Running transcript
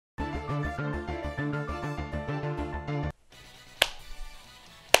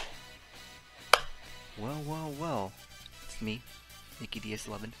It's me, Mickey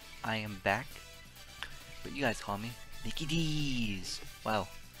DS11. I am back, but you guys call me Mickey D's. Wow.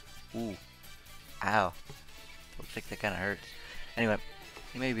 Ooh. Ow. Looks like that kind of hurts. Anyway,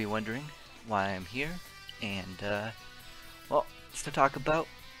 you may be wondering why I'm here, and well, it's to talk about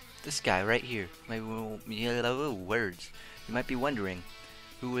this guy right here. Maybe words. You might be wondering,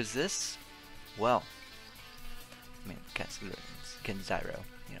 who is this? Well, I mean, xyro,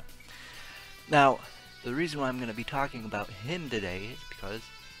 you know. Now, the reason why I'm going to be talking about him today is because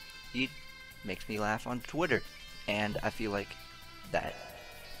he makes me laugh on Twitter, and I feel like that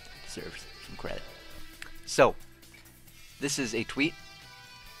deserves some credit. So, this is a tweet.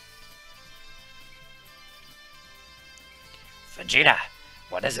 Vegeta,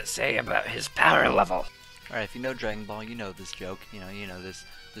 what does it say about his power level? Alright, if you know Dragon Ball, you know this joke, you know this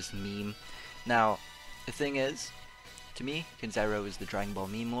meme. Now, the thing is, to me, xyro is the Dragon Ball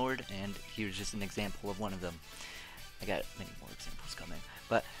meme lord, and here's just an example of one of them. I got many more examples coming.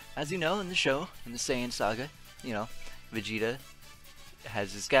 But, as you know, in the show, in the Saiyan saga, you know, Vegeta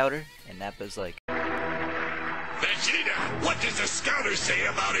has his scouter, and Nappa's like, Vegeta, what does the scouter say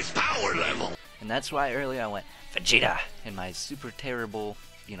about his power level? And that's why earlier I went, Vegeta, in my super terrible,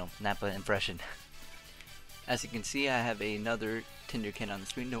 Nappa impression. As you can see, I have another Tinderkin on the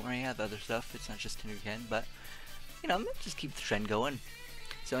screen. Don't worry, I have other stuff. It's not just Tinderkin, but, just keep the trend going.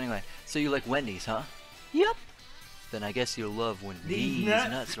 So anyway, so you like Wendy's, huh? Yep. Then I guess you'll love when these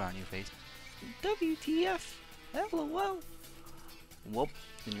nuts are on your face. WTF. LOL. Whoop.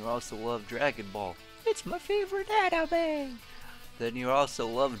 Then you also love Dragon Ball. It's my favorite anime. Then you also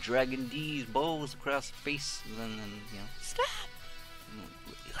love Dragon D's balls across the face. And then stop. Really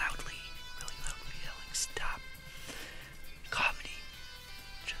loudly yelling, stop. Comedy.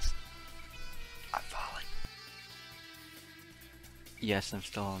 I'm falling. Yes, I'm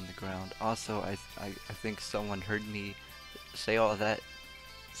still on the ground. Also, I think someone heard me say all of that.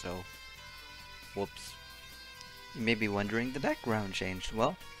 So, whoops. You may be wondering, the background changed.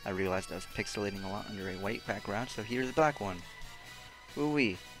 Well, I realized I was pixelating a lot under a white background, so here's the black one.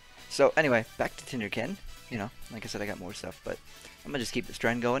 Ooh-wee. So, anyway, back to Tinderkin. Like I said, I got more stuff, but I'm gonna just keep this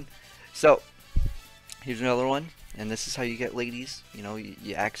trend going. So, here's another one, and this is how you get ladies.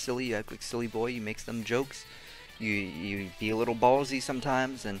 You act silly, you act like silly boy, you make some jokes, you be a little ballsy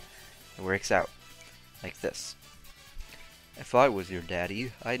sometimes, and it works out. Like this. If I was your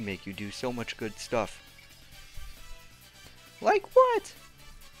daddy, I'd make you do so much good stuff. Like what?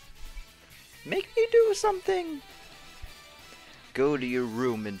 Make me do something! Go to your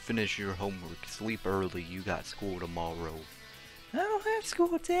room and finish your homework. Sleep early, you got school tomorrow. I don't have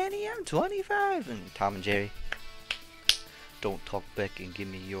school, Danny, I'm 25. And Tom and Jerry. Don't talk back and give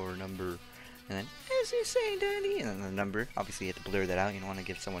me your number. And then, as you say, Danny, and then the number. Obviously you have to blur that out, you don't want to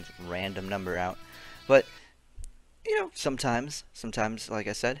give someone's random number out. But, sometimes, like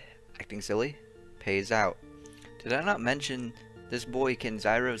I said, acting silly pays out. Did I not mention this boy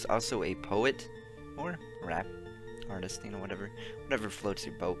xyro is also a poet? Or rap artist, whatever floats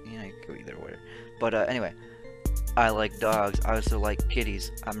your boat, you can go either way. But anyway, I like dogs, I also like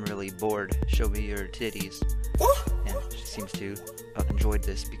kitties. I'm really bored, show me your titties. And she seems to have enjoyed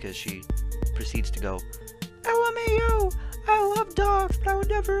this because she proceeds to go, LMAO, I love dogs, but I would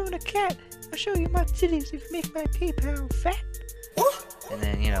never own a cat. I'll show you my titties if you make my PayPal fat. And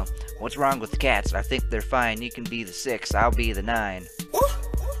then, what's wrong with cats? I think they're fine. You can be the 6, I'll be the 9.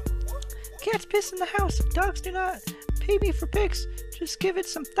 Cats piss in the house. Dogs do not. Pay me for pics. Just give it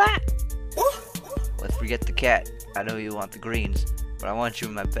some thought. Let's forget the cat. I know you want the greens, but I want you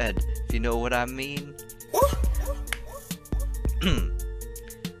in my bed, if you know what I mean.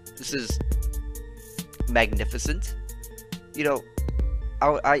 This is magnificent.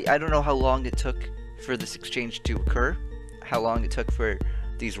 I don't know how long it took for this exchange to occur, how long it took for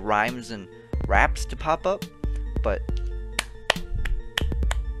these rhymes and raps to pop up, but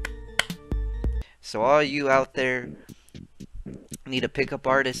so all you out there need a pickup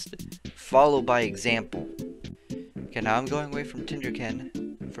artist, follow by example. Okay, now I'm going away from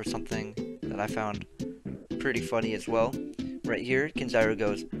Tinderkin for something that I found pretty funny as well. Right here, xyro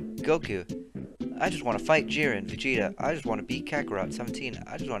goes, Goku, I just want to fight Jiren. Vegeta, I just want to beat Kakarot. 17,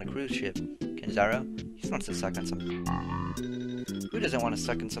 I just want a cruise ship. xyro, he just wants to suck on some. Who doesn't want to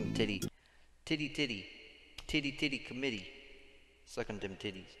suck on some titty committee? Suck on them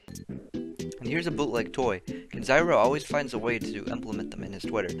titties. And here's a bootleg toy. xyro always finds a way to implement them in his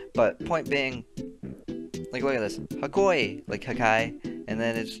Twitter. But point being, like look at this. Hakoi, like Hakai, and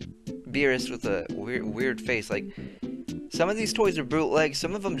then it's Beerus with a weird face, like Some of these toys are bootleg,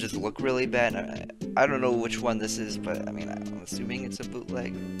 some of them just look really bad. I don't know which one this is, but I mean, I'm assuming it's a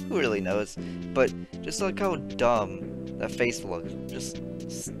bootleg. Who really knows? But just look how dumb that face looks. Just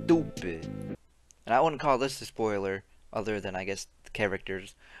stupid. And I wouldn't call this a spoiler, other than, I guess, the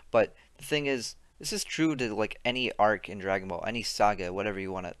characters. But the thing is, this is true to, like, any arc in Dragon Ball, any saga, whatever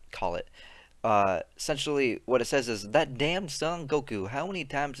you want to call it. Essentially, what it says is, that damn Son Goku, how many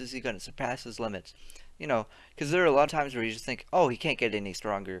times is he going to surpass his limits? You know, because there are a lot of times where you just think, oh, he can't get any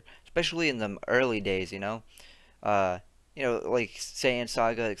stronger, especially in the early days, you know? Like Saiyan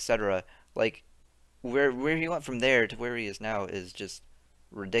Saga, etc. Like, where he went from there to where he is now is just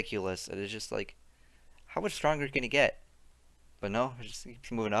ridiculous. It is just like, how much stronger can he get? But no, it just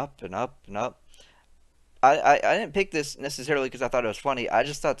keeps moving up and up and up. I didn't pick this necessarily because I thought it was funny. I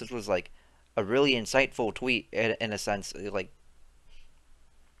just thought this was like a really insightful tweet in a sense. Like,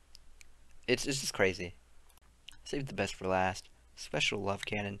 it's just crazy. Save the best for last. Special love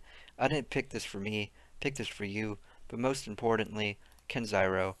cannon. I didn't pick this for me. Pick this for you. But most importantly,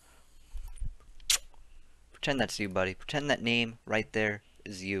 xyro. Pretend that's you, buddy. Pretend that name right there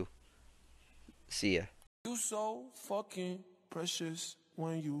is you. See ya. You so fucking precious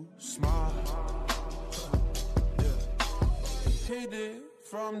when you smile. Yeah. Hit it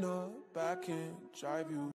from the back and drive you